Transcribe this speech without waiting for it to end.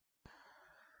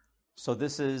So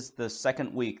this is the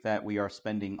second week that we are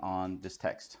spending on this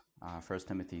text, 1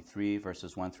 Timothy 3,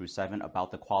 verses 1 through 7,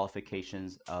 about the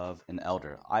qualifications of an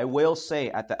elder. I will say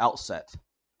at the outset,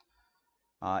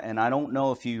 and I don't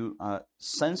know if you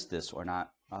sense this or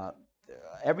not,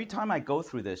 every time I go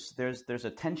through this, there's a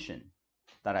tension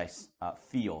that I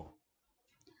feel.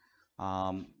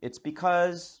 It's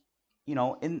because,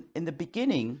 in the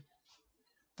beginning,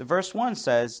 the verse 1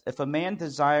 says, if a man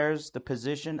desires the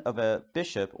position of a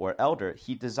bishop or elder,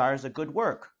 he desires a good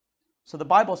work. So the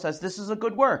Bible says this is a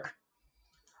good work.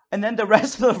 And then the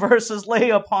rest of the verses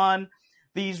lay upon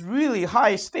these really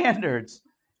high standards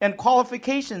and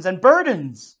qualifications and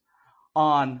burdens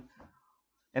on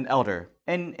an elder.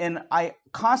 And I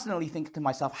constantly think to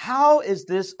myself, how is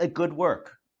this a good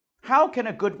work? How can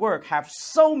a good work have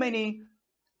so many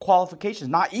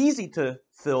qualifications? Not easy to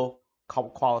fill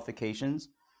qualifications.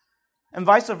 And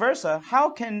vice versa, how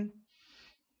can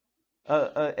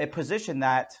a position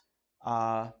that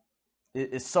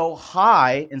is so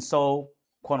high and so,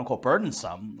 quote unquote,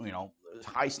 burdensome,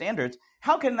 high standards,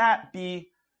 how can that be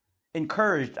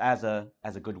encouraged as a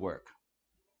good work?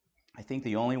 I think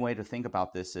the only way to think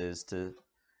about this is to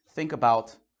think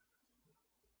about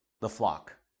the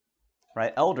flock,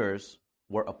 right? Elders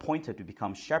were appointed to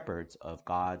become shepherds of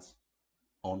God's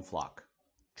own flock,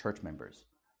 church members.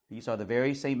 These are the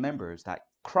very same members that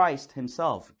Christ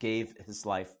himself gave his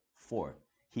life for.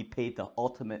 He paid the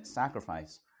ultimate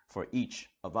sacrifice for each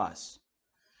of us.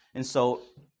 And so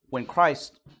when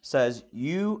Christ says,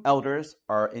 you elders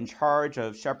are in charge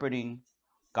of shepherding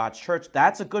God's church,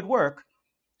 that's a good work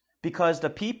because the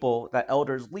people that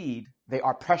elders lead, they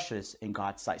are precious in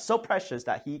God's sight. So precious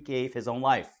that he gave his own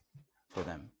life for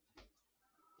them.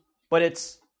 But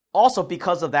it's also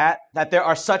because of that there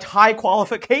are such high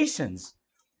qualifications.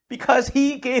 Because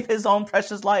he gave his own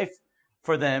precious life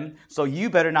for them, so you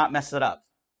better not mess it up,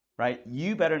 right?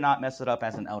 You better not mess it up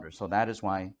as an elder. So that is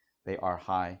why they are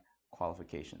high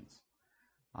qualifications.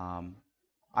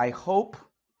 I hope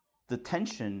the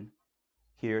tension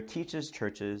here teaches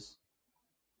churches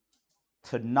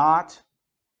to not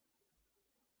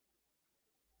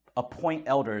appoint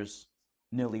elders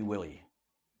nilly-willy,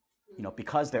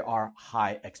 because there are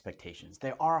high expectations.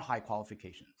 There are high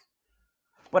qualifications.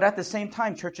 But at the same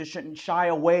time, churches shouldn't shy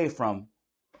away from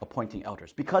appointing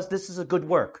elders because this is a good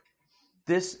work.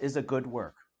 This is a good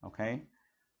work, okay?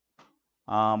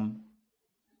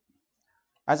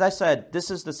 As I said, this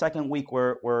is the second week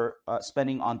we're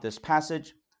spending on this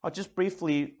passage. I'll just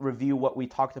briefly review what we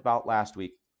talked about last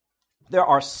week. There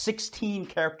are 16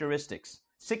 characteristics,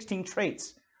 16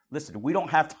 traits listed. We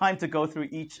don't have time to go through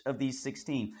each of these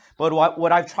 16. But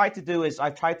what I've tried to do is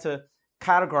I've tried to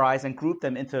categorize and group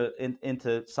them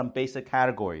into some basic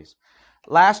categories.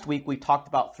 Last week we talked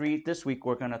about 3. This week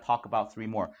we're going to talk about 3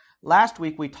 more. Last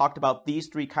week we talked about these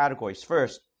 3 categories.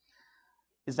 First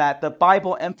is that the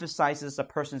Bible emphasizes a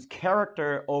person's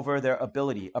character over their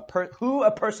ability, who a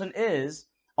person is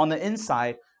on the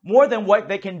inside more than what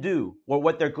they can do or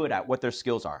what they're good at, what their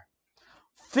skills are.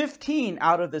 15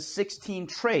 out of the 16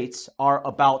 traits are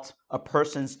about a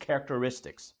person's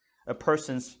characteristics, a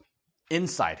person's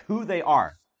inside, who they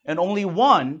are. And only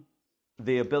one,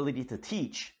 the ability to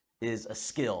teach, is a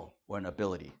skill or an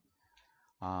ability.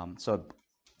 So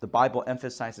the Bible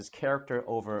emphasizes character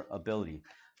over ability.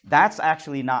 That's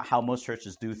actually not how most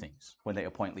churches do things when they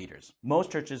appoint leaders.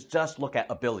 Most churches just look at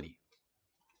ability.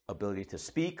 Ability to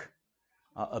speak,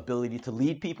 ability to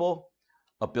lead people,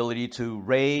 ability to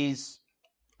raise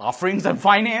offerings and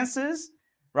finances,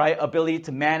 right? Ability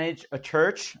to manage a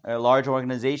church, a large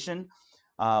organization,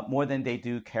 more than they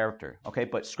do character, okay?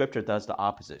 But Scripture does the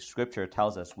opposite. Scripture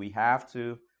tells us we have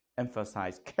to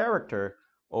emphasize character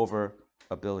over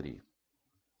ability.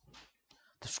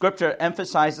 The Scripture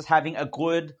emphasizes having a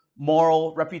good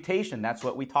moral reputation. That's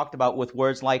what we talked about with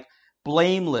words like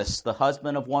blameless, the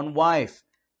husband of one wife,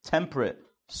 temperate,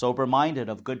 sober-minded,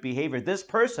 of good behavior. This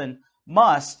person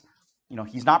must,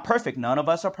 he's not perfect. None of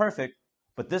us are perfect.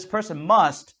 But this person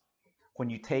must, when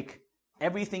you take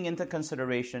everything into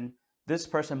consideration, this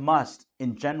person must,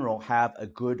 in general, have a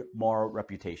good moral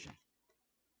reputation.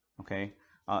 Okay?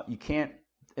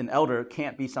 An elder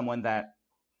can't be someone that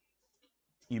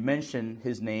you mention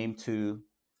his name to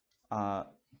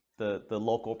the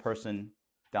local person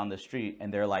down the street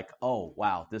and they're like, oh,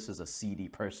 wow, this is a seedy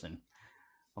person.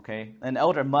 Okay? An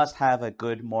elder must have a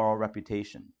good moral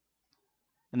reputation.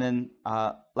 And then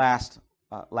last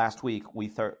week, we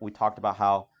talked about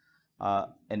how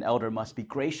an elder must be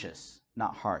gracious,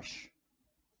 not harsh.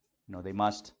 They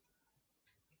must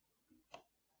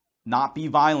not be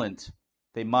violent.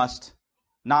 They must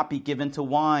not be given to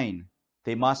wine.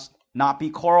 They must not be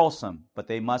quarrelsome, but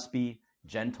they must be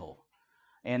gentle.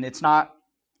 And it's not,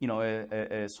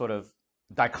 a sort of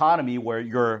dichotomy where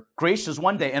you're gracious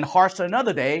one day and harsh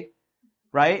another day,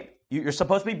 right? You're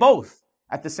supposed to be both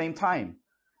at the same time.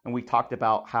 And we talked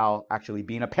about how actually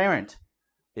being a parent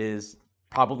is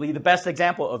probably the best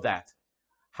example of that.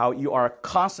 How you are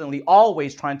constantly,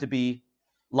 always trying to be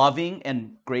loving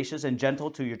and gracious and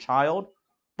gentle to your child,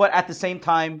 but at the same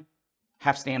time,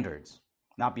 have standards,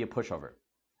 not be a pushover.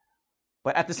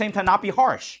 But at the same time, not be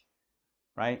harsh,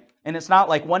 right? And it's not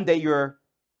like one day you're,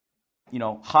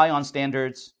 high on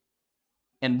standards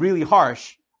and really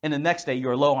harsh, and the next day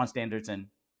you're low on standards and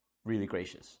really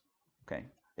gracious, okay?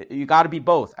 You got to be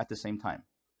both at the same time.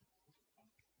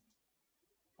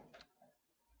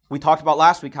 We talked about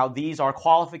last week how these are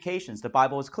qualifications. The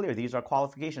Bible is clear. These are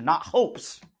qualifications, not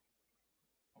hopes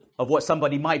of what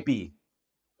somebody might be,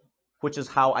 which is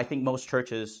how I think most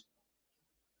churches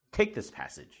take this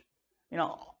passage.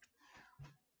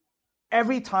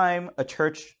 Every time a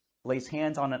church lays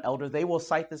hands on an elder, they will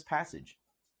cite this passage.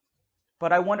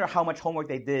 But I wonder how much homework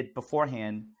they did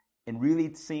beforehand in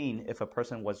really seeing if a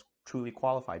person was truly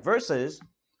qualified. Versus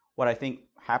what I think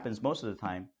happens most of the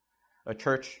time, a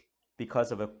church,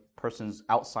 because of a person's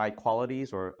outside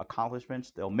qualities or accomplishments,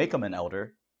 they'll make him an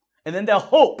elder, and then they'll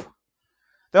hope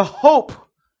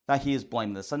that he is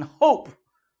blameless, and hope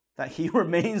that he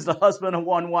remains the husband of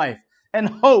one wife, and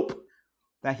hope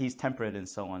that he's temperate, and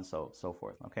so on, so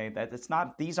forth. Okay,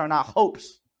 these are not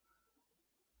hopes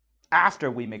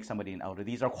after we make somebody an elder.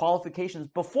 These are qualifications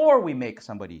before we make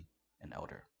somebody an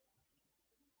elder.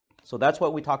 So that's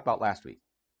what we talked about last week.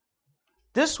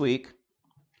 This week,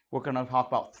 we're going to talk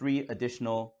about 3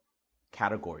 additional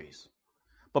categories.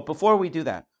 But before we do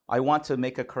that, I want to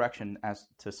make a correction as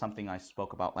to something I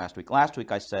spoke about last week. Last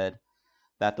week I said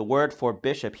that the word for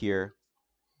bishop here,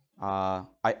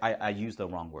 I used the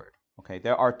wrong word. Okay,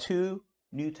 there are 2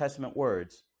 New Testament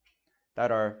words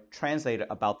that are translated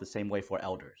about the same way for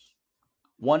elders.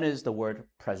 One is the word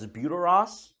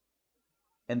presbyteros,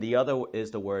 and the other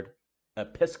is the word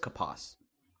episkopos.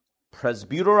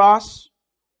 Presbyteros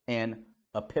and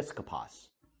episkopos.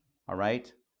 All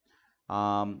right?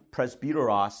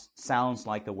 Presbyteros sounds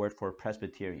like the word for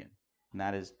Presbyterian, and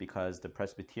that is because the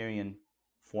Presbyterian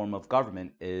form of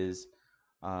government is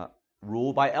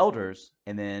ruled by elders,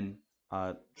 and then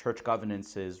church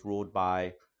governance is ruled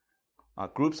by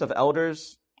groups of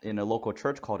elders in a local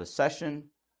church called a session,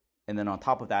 and then on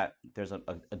top of that, there's an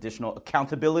additional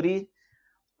accountability,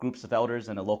 groups of elders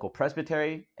in a local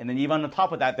presbytery, and then even on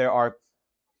top of that,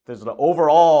 there's an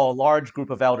overall large group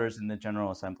of elders in the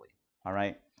General Assembly, all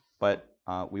right? But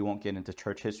we won't get into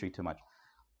church history too much.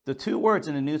 The 2 words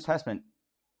in the New Testament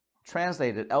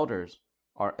translated elders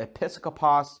are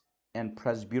episkopos and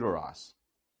presbyteros.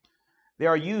 They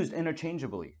are used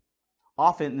interchangeably,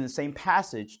 often in the same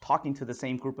passage, talking to the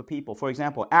same group of people. For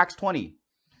example, Acts 20,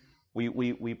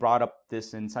 we brought up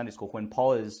this in Sunday school when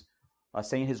Paul is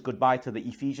saying his goodbye to the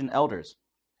Ephesian elders.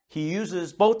 He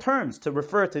uses both terms to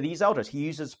refer to these elders. He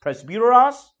uses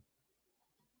presbyteros,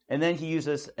 and then he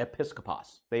uses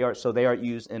episkopos. They are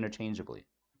used interchangeably.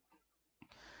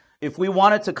 If we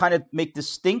wanted to kind of make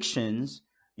distinctions,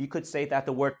 you could say that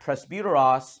the word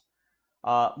presbyteros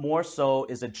more so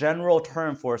is a general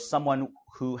term for someone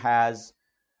who has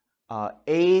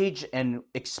age and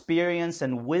experience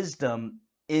and wisdom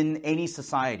in any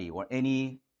society or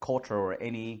any culture or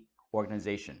any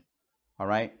organization. All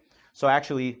right? So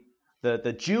actually,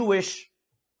 the Jewish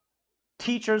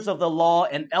teachers of the law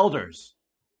and elders,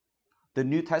 the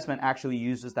New Testament actually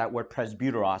uses that word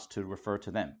presbyteros to refer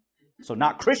to them. So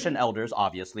not Christian elders,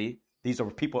 obviously. These are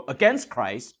people against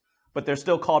Christ, but they're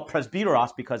still called presbyteros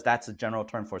because that's a general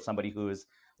term for somebody who is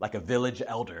like a village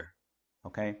elder.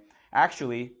 Okay?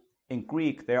 Actually, in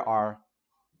Greek, there are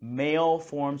male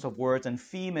forms of words and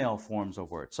female forms of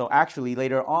words. So actually,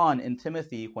 later on in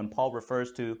Timothy, when Paul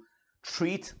refers to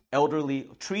treat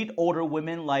older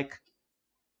women like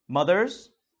mothers,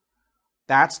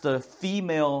 that's the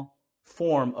female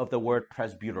form of the word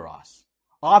presbyteros.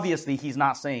 Obviously, he's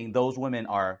not saying those women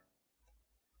are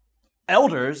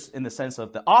elders in the sense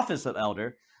of the office of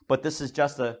elder, but this is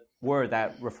just a word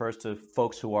that refers to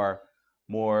folks who are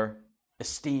more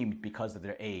esteemed because of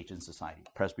their age in society,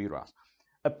 presbyteros.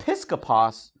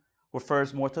 Episkopos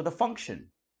refers more to the function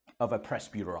of a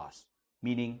presbyteros,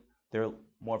 meaning they're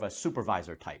more of a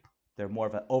supervisor type. They're more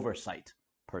of an oversight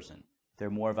person.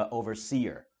 They're more of an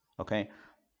overseer, okay?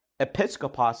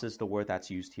 Episkopos is the word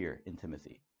that's used here in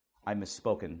Timothy. I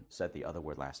misspoke and said the other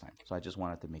word last time, so I just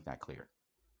wanted to make that clear.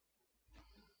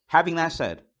 Having that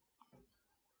said,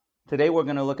 today we're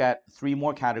going to look at 3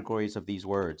 more categories of these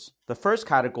words. The first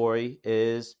category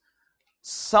is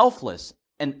selfless.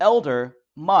 An elder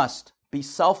must be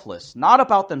selfless, not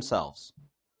about themselves,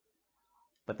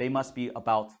 but they must be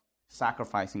about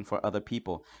sacrificing for other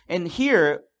people. And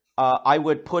here, I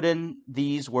would put in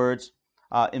these words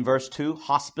in verse 2,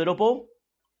 hospitable.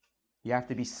 You have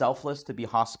to be selfless to be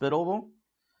hospitable.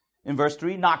 In verse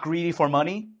 3, not greedy for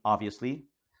money, obviously,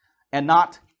 and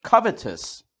not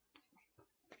covetous.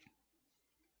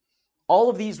 All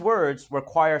of these words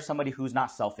require somebody who's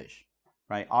not selfish,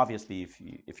 right? Obviously,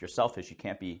 if you're selfish, you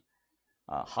can't be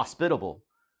hospitable.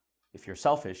 If you're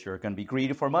selfish, you're going to be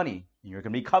greedy for money. You're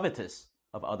going to be covetous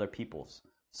of other people's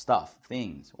stuff,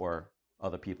 things, or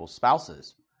other people's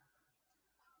spouses.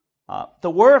 The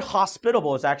word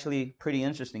hospitable is actually pretty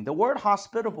interesting. The word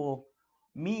hospitable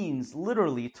means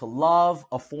literally to love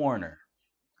a foreigner.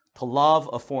 To love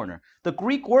a foreigner. The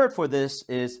Greek word for this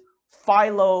is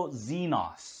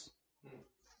philoxenos.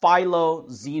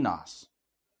 Philoxenos.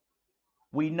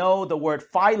 We know the word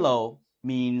philo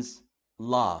means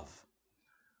love.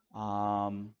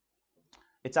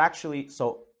 It's actually,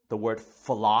 so the word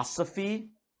philosophy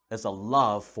is a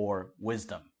love for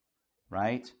wisdom,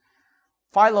 right?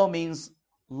 Philo means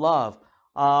love.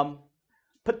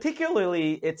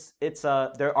 Particularly,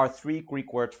 there are three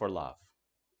Greek words for love.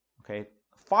 Okay,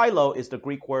 philo is the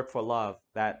Greek word for love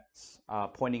that's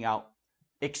pointing out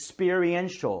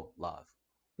experiential love.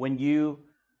 When you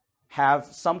have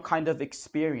some kind of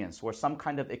experience or some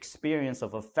kind of experience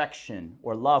of affection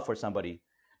or love for somebody,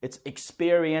 it's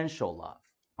experiential love.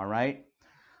 All right,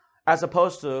 as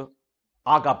opposed to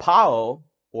agapao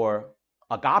or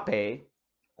agape,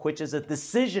 which is a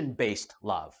decision-based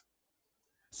love.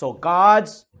 So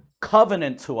God's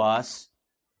covenant to us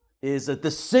is a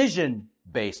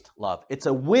decision-based love. It's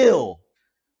a will,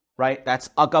 right? That's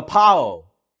agapao.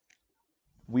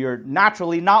 We are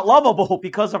naturally not lovable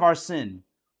because of our sin,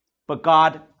 but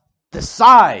God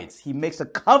decides. He makes a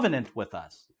covenant with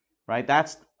us, right?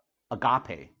 That's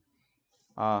agape.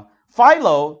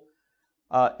 Philo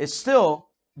is still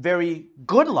very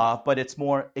good love, but it's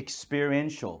more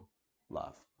experiential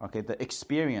love. Okay, the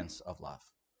experience of love.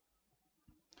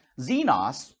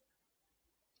 Xenos,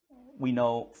 we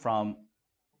know from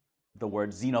the word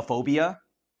xenophobia,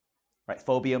 right?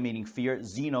 Phobia meaning fear,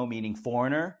 xeno meaning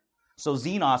foreigner. So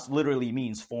xenos literally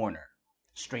means foreigner,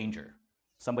 stranger,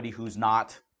 somebody who's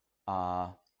not,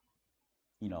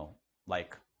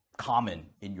 like common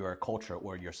in your culture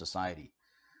or your society.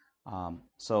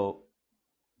 So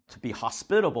to be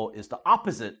hospitable is the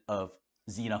opposite of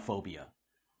xenophobia.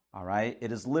 All right?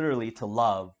 It is literally to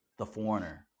love the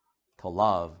foreigner, to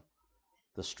love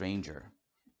the stranger.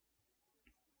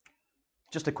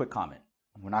 Just a quick comment.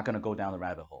 We're not going to go down the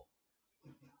rabbit hole.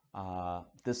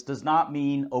 This does not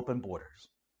mean open borders,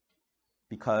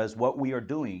 because what we are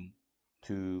doing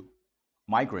to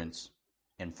migrants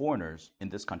and foreigners in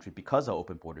this country because of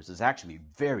open borders is actually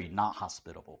very not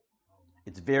hospitable.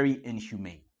 It's very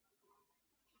inhumane.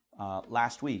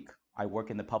 Last week, I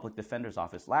work in the public defender's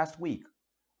office. Last week,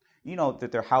 you know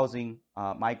that they're housing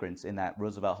migrants in that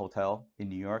Roosevelt Hotel in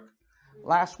New York.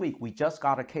 Last week, we just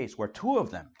got a case where two of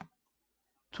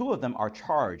them are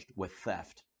charged with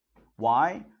theft.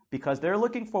 Why? Because they're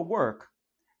looking for work,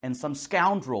 and some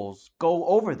scoundrels go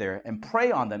over there and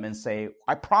prey on them and say,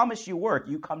 I promise you work.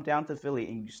 You come down to Philly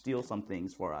and you steal some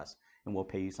things for us, and we'll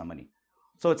pay you some money.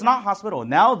 So it's not hospitable.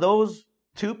 Now those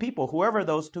two people, whoever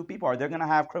those two people are, they're going to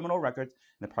have criminal records, and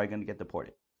they're probably going to get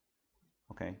deported.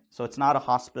 Okay? So it's not a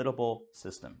hospitable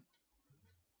system.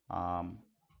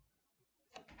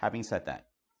 Having said that,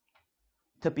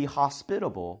 to be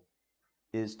hospitable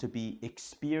is to be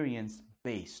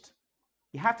experience-based.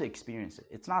 You have to experience it.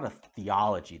 It's not a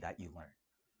theology that you learn.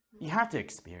 You have to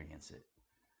experience it.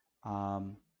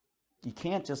 You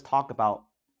can't just talk about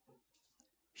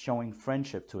showing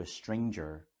friendship to a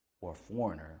stranger or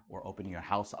foreigner or opening your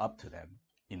house up to them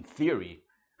in theory.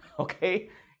 Okay?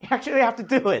 You actually have to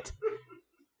do it.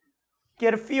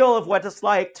 Get a feel of what it's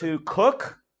like to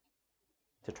cook,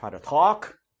 to try to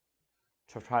talk,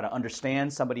 to try to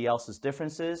understand somebody else's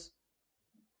differences.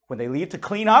 When they leave, to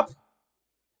clean up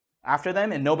after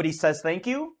them and nobody says thank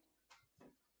you.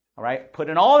 All right? Put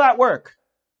in all that work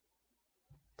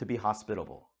to be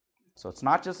hospitable. So it's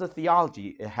not just a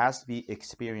theology, it has to be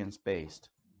experience-based.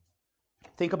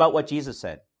 Think about what Jesus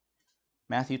said.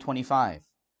 Matthew 25.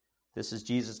 This is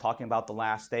Jesus talking about the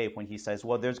last day when he says,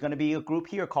 well, there's going to be a group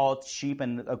here called sheep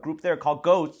and a group there called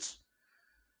goats.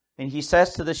 And he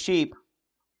says to the sheep,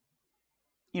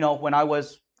 when I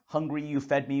was hungry, you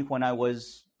fed me. When I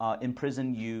was in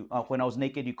prison, when I was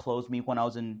naked, you clothed me. When I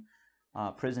was in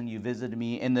prison, you visited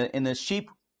me. In the sheep,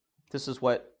 this is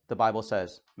what the Bible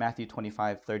says. Matthew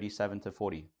 25, 37 to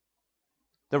 40.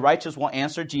 The righteous will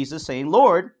answer Jesus, saying,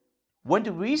 Lord, when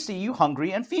did we see you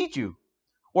hungry and feed you,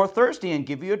 or thirsty and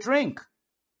give you a drink?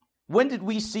 When did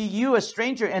we see you a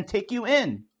stranger and take you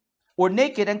in, or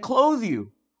naked and clothe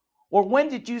you? Or when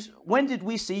did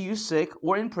we see you sick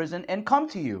or in prison and come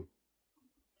to you?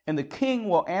 And the king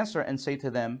will answer and say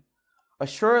to them,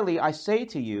 Assuredly I say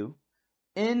to you,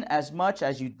 inasmuch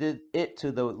as you did it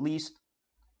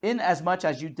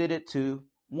to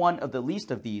one of the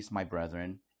least of these, my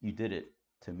brethren, you did it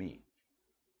to me.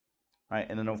 Right?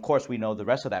 And then of course we know the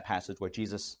rest of that passage where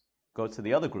Jesus goes to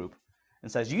the other group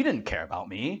and says, you didn't care about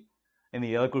me. And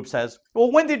the other group says,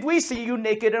 well, when did we see you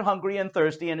naked and hungry and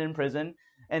thirsty and in prison?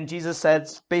 And Jesus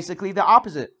says basically the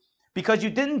opposite. Because you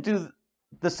didn't do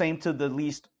the same to the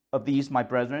least of these, my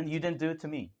brethren, you didn't do it to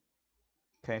me.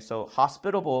 Okay, so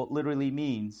hospitable literally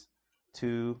means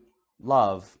to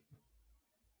love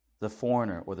the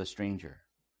foreigner or the stranger.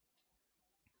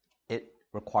 It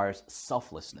requires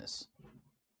selflessness.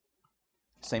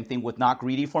 Same thing with not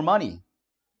greedy for money,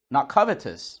 not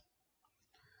covetous.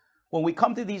 When we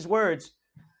come to these words,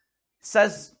 it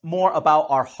says more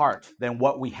about our heart than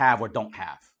what we have or don't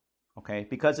have. Okay?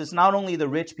 Because it's not only the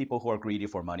rich people who are greedy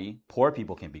for money, poor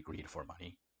people can be greedy for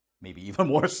money, maybe even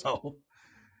more so.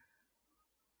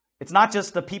 It's not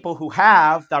just the people who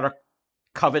have that are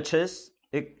covetous,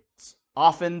 it's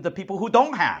often the people who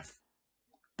don't have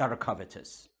that are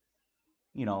covetous.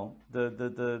 You know,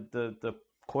 the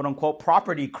quote unquote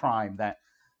property crime that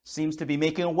seems to be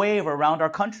making a wave around our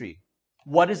country.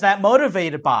 What is that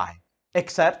motivated by?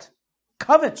 Except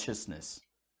covetousness,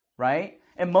 right?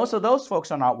 And most of those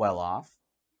folks are not well off.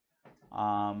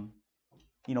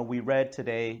 We read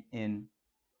today in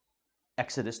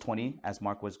Exodus 20, as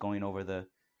Mark was going over the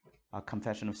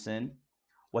confession of sin,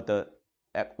 what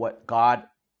God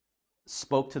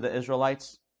spoke to the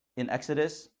Israelites in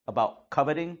Exodus about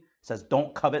coveting. It says,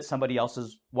 don't covet somebody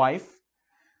else's wife.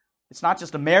 It's not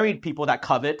just the married people that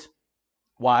covet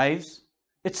wives.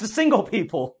 It's the single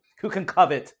people who can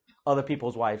covet other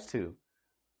people's wives too.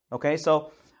 Okay,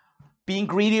 so being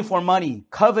greedy for money,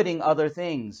 coveting other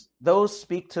things, those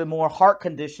speak to more heart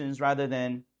conditions rather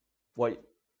than what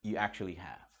you actually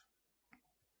have.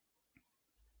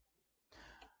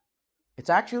 It's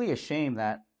actually a shame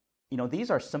that, these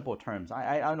are simple terms.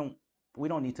 We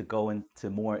don't need to go into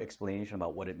more explanation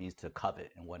about what it means to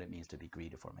covet and what it means to be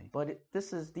greedy for money. But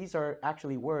these are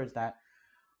actually words that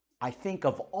I think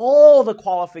of all the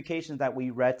qualifications that we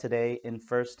read today in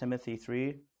 1 Timothy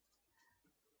 3,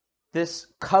 this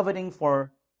coveting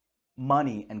for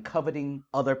money and coveting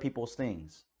other people's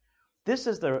things. This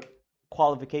is the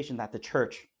qualification that the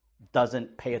church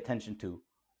doesn't pay attention to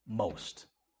most.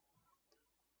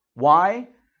 Why?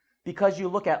 Because you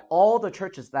look at all the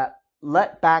churches that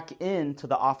let back into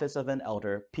the office of an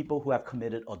elder people who have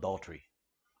committed adultery.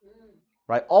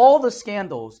 Right? All the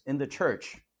scandals in the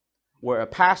church where a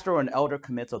pastor or an elder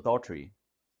commits adultery.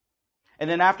 And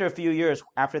then after a few years,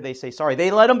 after they say sorry, they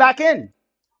let them back in.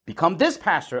 Become this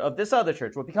pastor of this other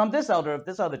church, or become this elder of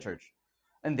this other church.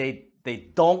 And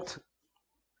they don't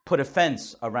put a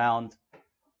fence around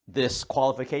this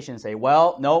qualification and say,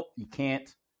 well, nope, you can't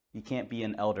be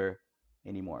an elder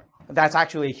anymore. That's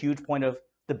actually a huge point of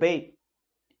debate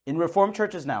in Reformed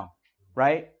churches now,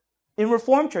 right? In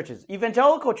Reformed churches,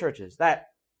 evangelical churches that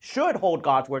should hold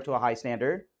God's word to a high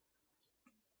standard.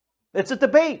 It's a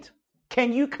debate.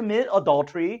 Can you commit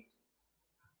adultery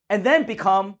and then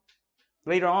become,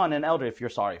 later on, an elder if you're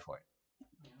sorry for it?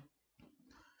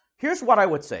 Here's what I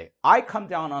would say. I come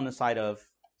down on the side of,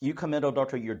 you commit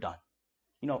adultery, you're done.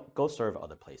 Go serve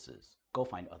other places. Go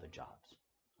find other jobs.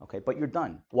 Okay, but you're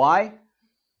done. Why?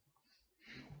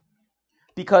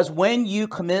 Because when you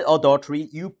commit adultery,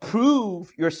 you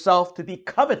prove yourself to be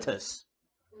covetous.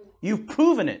 You've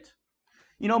proven it.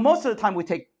 Most of the time we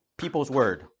take people's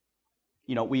word.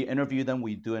 We interview them,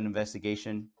 we do an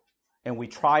investigation, and we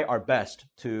try our best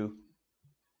to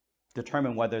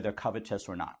determine whether they're covetous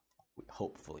or not,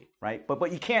 hopefully, right?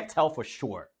 But you can't tell for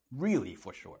sure, really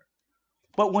for sure.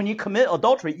 But when you commit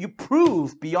adultery, you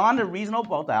prove beyond a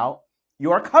reasonable doubt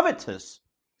you are covetous,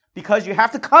 because you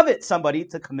have to covet somebody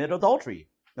to commit adultery.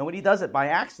 Nobody does it by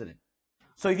accident.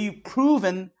 So if you've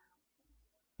proven,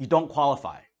 you don't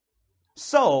qualify.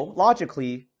 So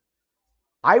logically,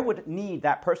 I would need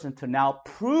that person to now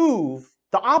prove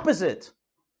the opposite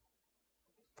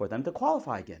for them to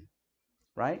qualify again,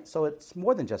 right? So it's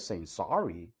more than just saying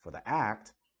sorry for the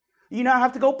act. You now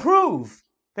have to go prove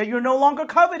that you're no longer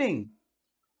coveting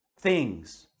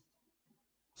things.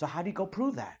 So how do you go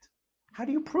prove that? How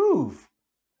do you prove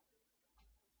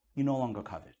you no longer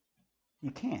covet?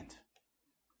 You can't.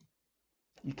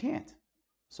 You can't.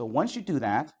 So once you do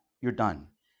that, you're done.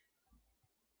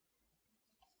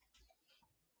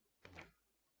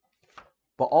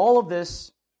 But all of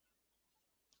this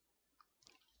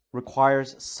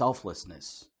requires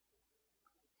selflessness.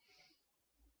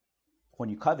 When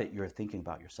you covet, you're thinking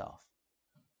about yourself.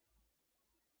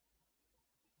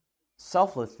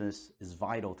 Selflessness is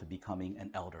vital to becoming an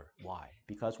elder. Why?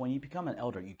 Because when you become an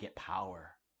elder, you get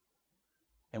power.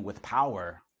 And with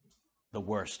power, the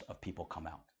worst of people come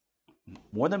out.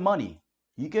 More than money.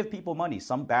 You give people money,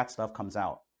 some bad stuff comes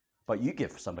out. But you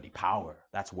give somebody power,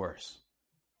 that's worse.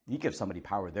 You give somebody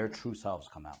power, their true selves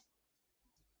come out.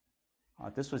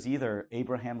 This was either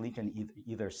Abraham Lincoln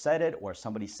either said it or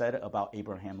somebody said it about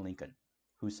Abraham Lincoln,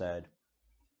 who said,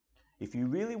 if you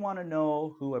really want to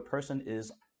know who a person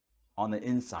is on the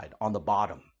inside, on the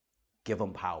bottom, give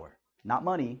them power. Not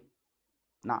money,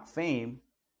 not fame,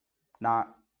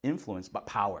 not influence, but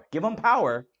power. Give them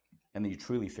power, and then you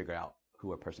truly figure out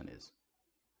who a person is.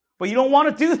 But you don't want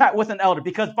to do that with an elder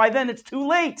because by then it's too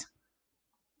late.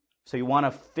 So you want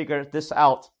to figure this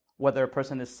out, whether a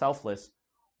person is selfless,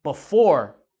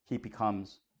 before he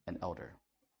becomes an elder.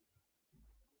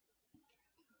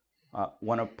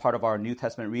 Part of our New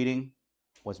Testament reading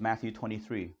was Matthew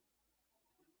 23,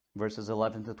 verses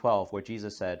 11 to 12, where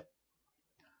Jesus said,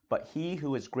 but he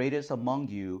who is greatest among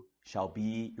you shall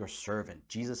be your servant.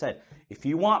 Jesus said, if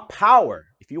you want power,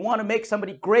 if you want to make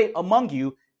somebody great among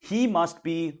you, he must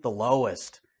be the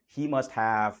lowest. He must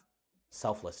have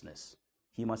selflessness.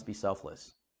 He must be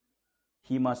selfless.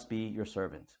 He must be your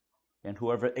servant. And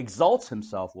whoever exalts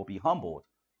himself will be humbled,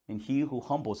 and he who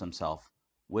humbles himself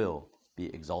will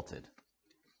be exalted.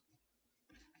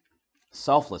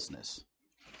 Selflessness.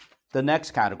 The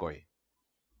next category.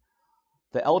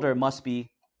 The elder must be,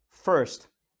 first,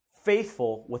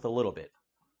 faithful with a little bit.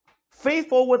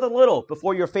 Faithful with a little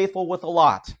before you're faithful with a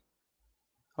lot.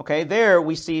 Okay, there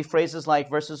we see phrases like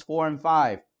verses 4 and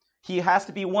 5. He has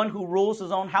to be one who rules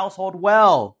his own household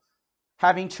well,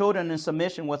 having children in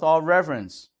submission with all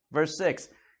reverence. Verse 6,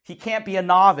 he can't be a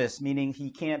novice, meaning he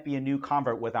can't be a new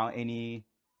convert without any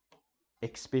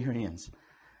experience.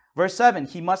 Verse 7,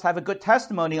 he must have a good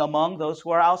testimony among those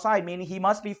who are outside, meaning he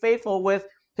must be faithful with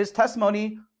his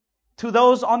testimony to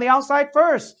those on the outside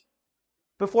first,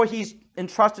 before he's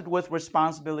entrusted with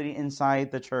responsibility inside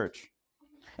the church.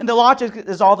 And the logic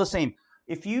is all the same.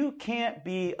 If you can't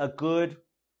be a good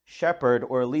shepherd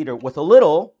or a leader with a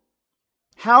little,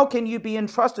 how can you be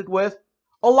entrusted with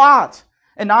a lot?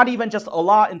 And not even just a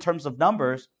lot in terms of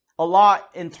numbers, a lot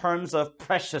in terms of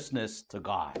preciousness to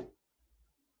God.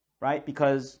 Right?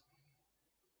 Because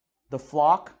the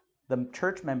flock, the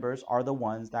church members, are the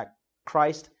ones that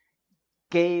Christ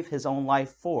gave his own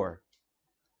life for.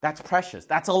 That's precious.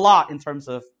 That's a lot in terms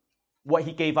of what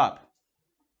he gave up.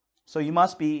 So you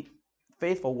must be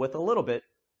faithful with a little bit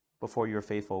before you're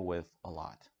faithful with a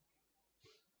lot.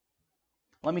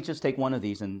 Let me just take one of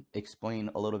these and explain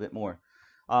a little bit more.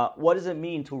 What does it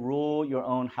mean to rule your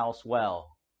own house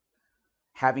well?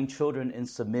 Having children in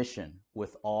submission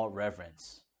with all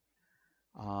reverence.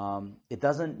 It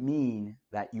doesn't mean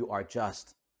that you are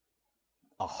just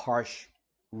a harsh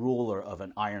ruler of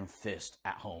an iron fist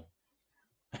at home.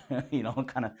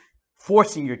 Kind of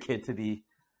forcing your kid to be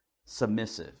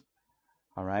submissive.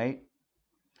 All right?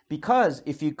 Because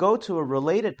if you go to a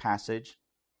related passage,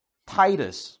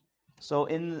 Titus. So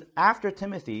after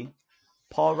Timothy,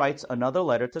 Paul writes another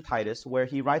letter to Titus where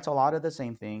he writes a lot of the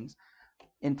same things.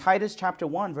 In Titus chapter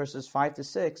 1, verses 5 to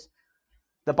 6,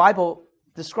 the Bible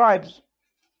describes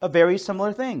a very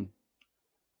similar thing.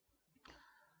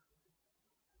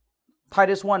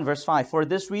 Titus 1, verse 5, for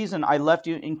this reason I left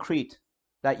you in Crete,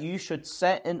 that you should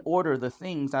set in order the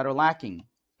things that are lacking,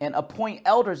 and appoint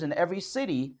elders in every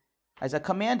city as I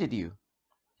commanded you.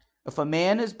 If a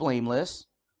man is blameless,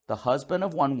 the husband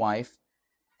of one wife,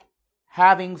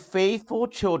 having faithful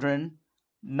children,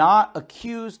 not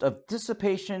accused of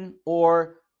dissipation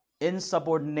or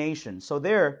insubordination. So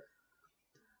there,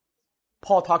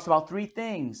 Paul talks about three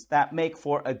things that make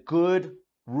for a good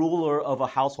ruler of a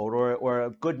household or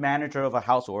a good manager of a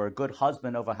household or a good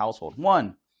husband of a household.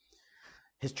 One,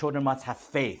 his children must have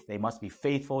faith. They must be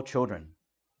faithful children.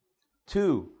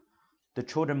 Two, the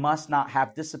children must not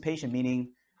have dissipation, meaning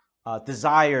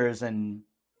desires and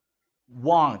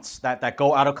wants that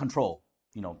go out of control.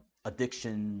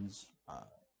 Addictions,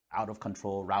 out of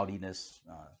control, rowdiness,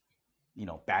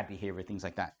 bad behavior, things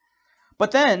like that.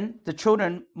 But then the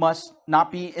children must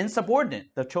not be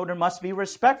insubordinate. The children must be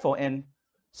respectful and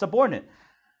subordinate.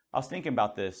 I was thinking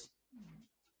about this.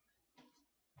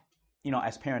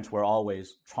 As parents, we're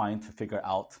always trying to figure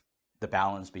out the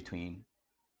balance between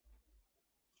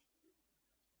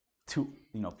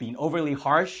being overly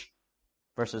harsh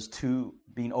versus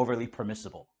being overly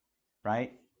permissible,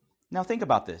 right? Now think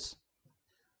about this.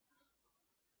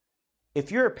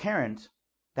 if you're a parent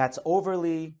that's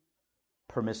overly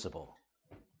permissible,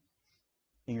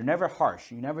 and you're never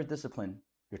harsh, you never discipline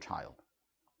your child,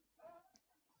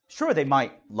 sure, they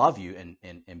might love you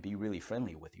and be really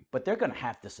friendly with you, but they're going to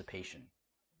have dissipation.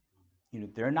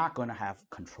 They're not going to have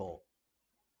control.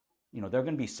 They're going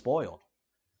to be spoiled.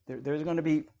 They're going to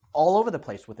be all over the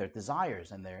place with their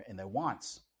desires and their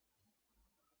wants.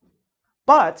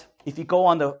 But if you go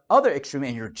on the other extreme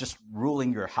and you're just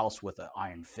ruling your house with an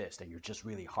iron fist and you're just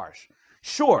really harsh,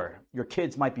 sure, your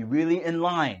kids might be really in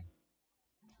line.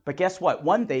 But guess what?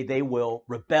 One day they will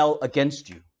rebel against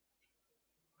you.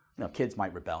 Kids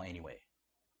might rebel anyway,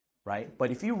 right? But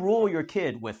if you rule your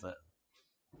kid with an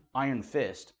iron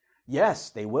fist, yes,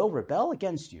 they will rebel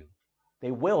against you. They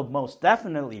will most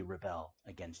definitely rebel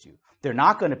against you. They're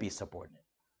not going to be subordinate.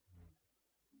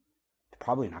 They're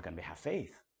probably not going to have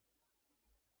faith.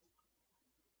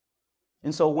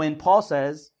 And so when Paul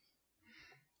says,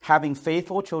 having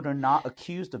faithful children not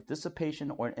accused of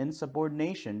dissipation or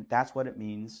insubordination, that's what it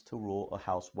means to rule a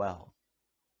house well.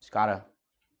 You've got to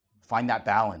find that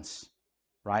balance,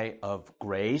 right, of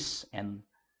grace and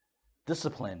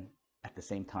discipline at the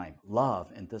same time.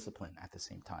 Love and discipline at the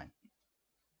same time.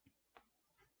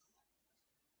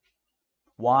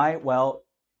 Why? Well,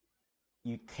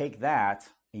 you take that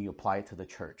and you apply it to the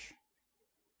church,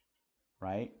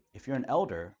 right? If you're an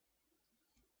elder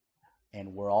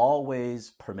and we're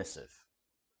always permissive,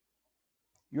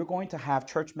 you're going to have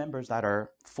church members that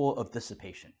are full of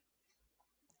dissipation,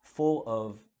 full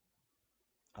of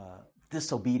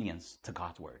disobedience to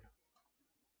God's word.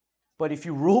 But if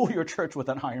you rule your church with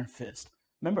an iron fist,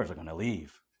 members are going to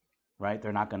leave, right?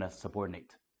 They're not going to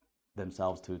subordinate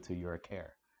themselves to your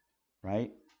care,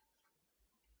 right?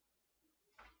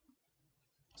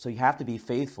 So you have to be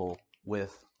faithful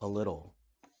with a little.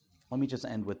 Let me just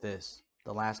end with this,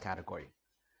 the last category.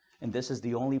 And this is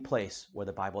the only place where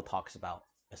the Bible talks about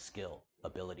a skill,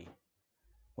 ability,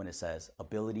 when it says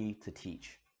ability to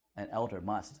teach. An elder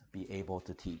must be able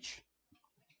to teach.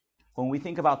 When we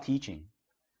think about teaching,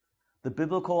 the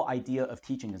biblical idea of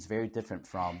teaching is very different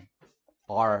from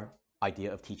our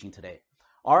idea of teaching today.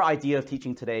 Our idea of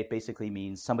teaching today basically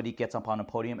means somebody gets up on a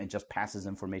podium and just passes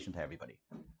information to everybody.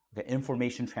 Okay,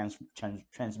 information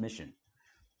transmission.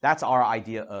 That's our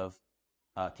idea of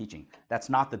teaching. That's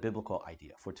not the biblical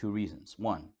idea for two reasons.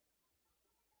 One,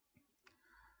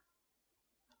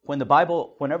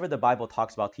 whenever the Bible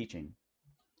talks about teaching,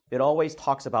 it always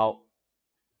talks about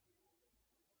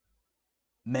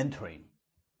mentoring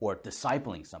or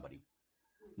discipling somebody.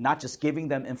 Not just giving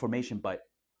them information, but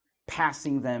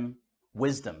passing them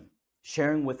wisdom,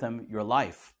 sharing with them your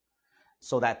life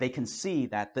so that they can see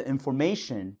that the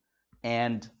information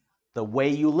and the way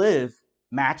you live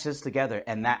matches together,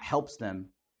 and that helps them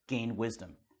gain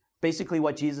wisdom. Basically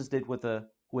what Jesus did with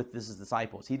his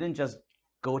disciples. He didn't just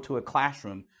go to a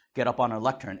classroom, get up on a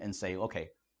lectern and say, okay,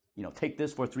 take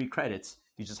this for 3 credits.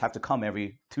 You just have to come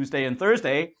every Tuesday and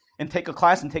Thursday and take a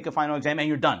class and take a final exam and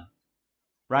you're done,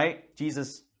 right?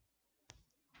 Jesus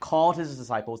called his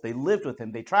disciples. They lived with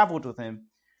him. They traveled with him.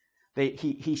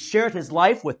 He shared his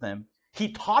life with them.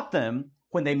 He taught them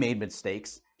when they made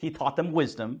mistakes. He taught them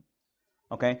wisdom.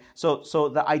 Okay, so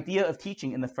the idea of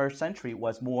teaching in the first century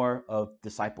was more of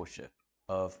discipleship,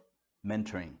 of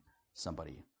mentoring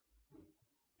somebody.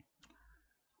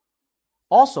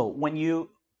 Also, when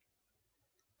you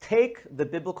take the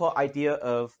biblical idea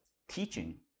of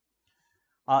teaching,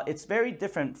 it's very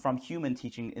different from human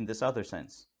teaching in this other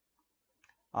sense.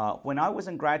 When I was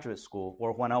in graduate school,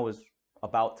 or when I was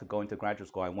about to go into graduate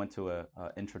school, I went to an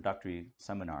introductory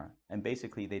seminar, and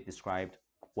basically they described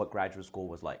what graduate school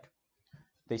was like.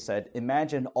 They said,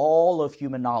 imagine all of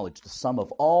human knowledge, the sum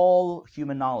of all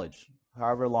human knowledge,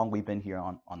 however long we've been here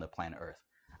on the planet Earth,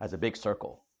 as a big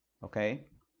circle, okay?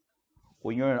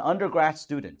 When you're an undergrad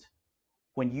student,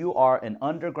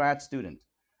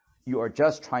 you are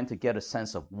just trying to get a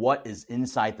sense of what is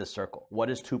inside the circle. What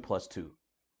is 2 plus 2?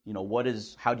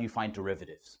 How do you find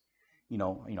derivatives?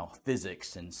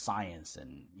 Physics and science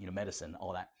and, medicine,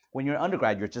 all that. When you're an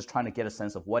undergrad, you're just trying to get a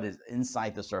sense of what is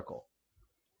inside the circle.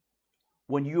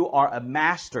 When you are a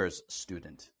master's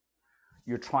student,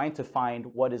 you're trying to find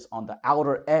what is on the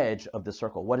outer edge of the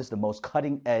circle. What is the most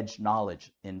cutting edge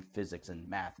knowledge in physics and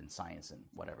math and science and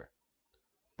whatever.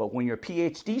 But when you're a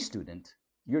PhD student,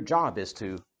 your job is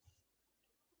to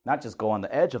not just go on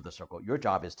the edge of the circle. Your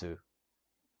job is to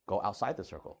go outside the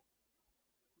circle.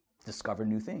 Discover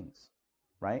new things,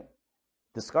 right?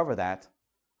 Discover that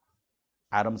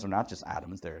atoms are not just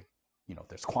atoms.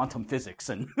 There's quantum physics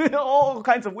and all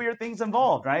kinds of weird things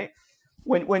involved, right?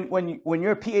 When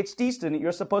you're a PhD student,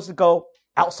 you're supposed to go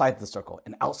outside the circle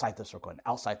and outside the circle and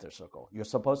outside the circle. You're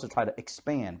supposed to try to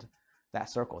expand that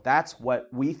circle. That's what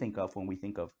we think of when we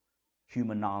think of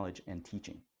human knowledge and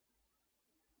teaching.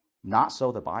 Not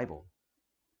so the Bible.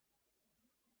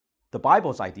 The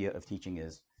Bible's idea of teaching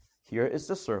is, here is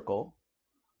the circle.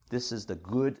 This is the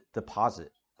good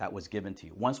deposit that was given to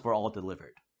you, once for all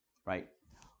delivered, right?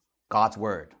 God's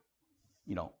word,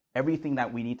 everything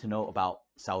that we need to know about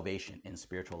salvation in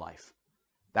spiritual life.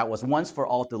 That was once for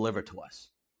all delivered to us.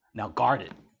 Now guard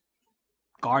it.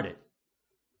 Guard it.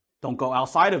 Don't go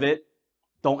outside of it.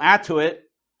 Don't add to it.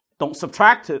 Don't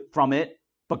subtract from it,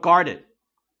 but guard it.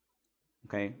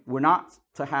 Okay? We're not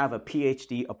to have a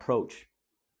PhD approach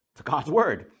to God's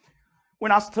word. We're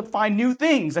not to find new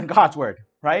things in God's word,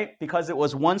 right? Because it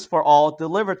was once for all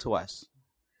delivered to us.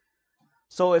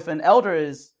 So if an elder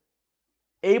is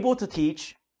able to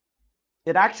teach,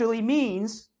 it actually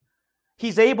means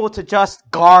he's able to just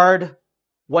guard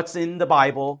what's in the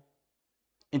Bible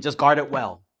and just guard it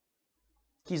well.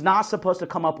 He's not supposed to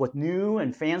come up with new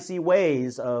and fancy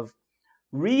ways of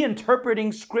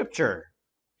reinterpreting Scripture.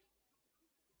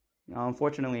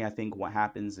 Unfortunately, I think what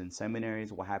happens in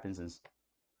seminaries, what happens in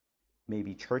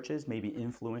maybe churches, maybe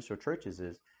influential churches,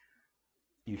 is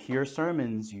you hear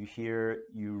sermons,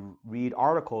 you read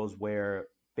articles where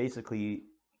basically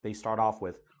they start off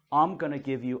with, I'm going to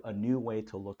give you a new way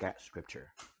to look at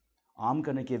Scripture. I'm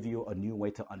going to give you a new way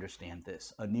to understand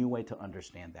this, a new way to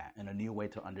understand that, and a new way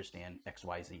to understand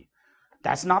XYZ.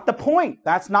 That's not the point.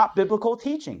 That's not biblical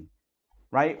teaching,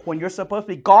 right? When you're supposed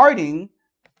to be guarding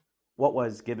what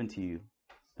was given to you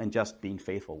and just being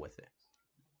faithful with it.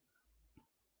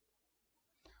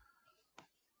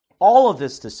 All of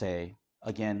this to say,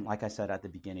 again, like I said at the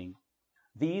beginning,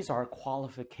 these are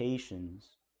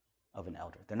qualifications of an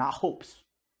elder. They're not hopes.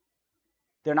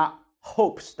 They're not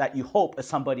hopes that you hope as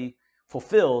somebody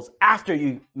fulfills after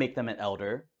you make them an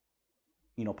elder,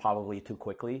 probably too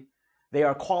quickly. They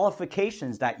are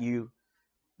qualifications that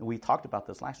we talked about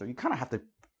this last year, you kind of have to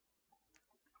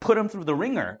put them through the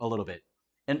ringer a little bit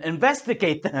and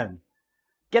investigate them,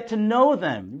 get to know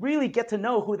them, really get to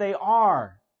know who they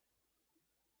are.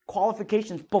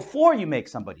 Qualifications before you make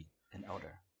somebody an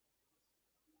elder.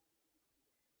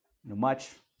 Much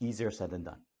easier said than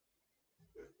done.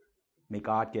 May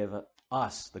God give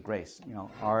us the grace,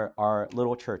 our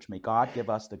little church, may God give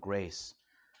us the grace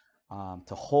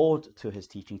to hold to his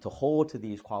teaching, to hold to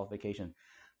these qualifications.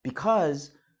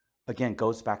 Because, again,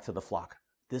 goes back to the flock.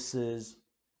 This is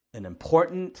a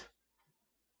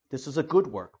good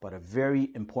work, but a very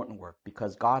important work,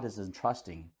 because God is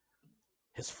entrusting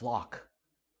his flock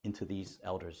into these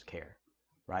elders' care,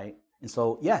 right? And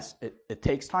so, yes, it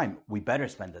takes time. We better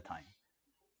spend the time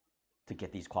to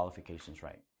get these qualifications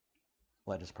right.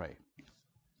 Let us pray.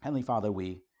 Heavenly Father,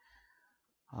 we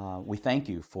thank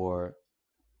you for,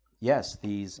 yes,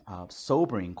 these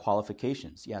sobering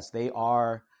qualifications. Yes, they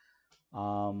are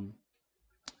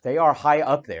high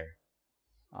up there,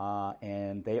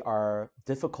 and they are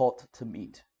difficult to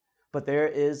meet. But there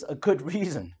is a good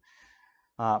reason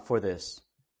for this.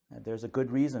 There's a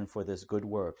good reason for this good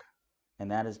work,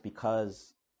 and that is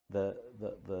because the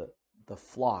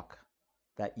flock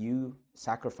that you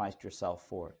sacrificed yourself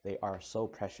for, they are so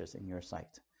precious in your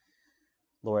sight.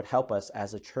 Lord, help us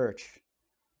as a church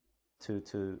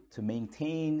to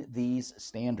maintain these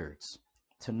standards,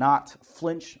 to not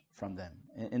flinch from them,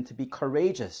 and to be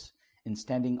courageous in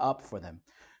standing up for them.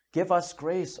 Give us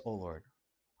grace, O Lord,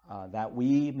 that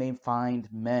we may find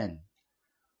men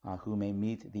who may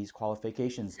meet these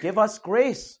qualifications. Give us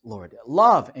grace, Lord,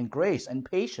 love and grace and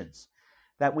patience,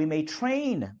 that we may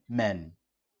train men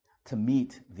to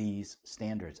meet these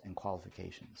standards and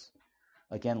qualifications.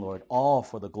 Again, Lord, all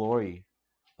for the glory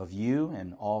of you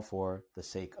and all for the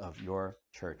sake of your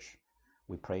church.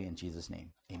 We pray in Jesus'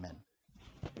 name. Amen.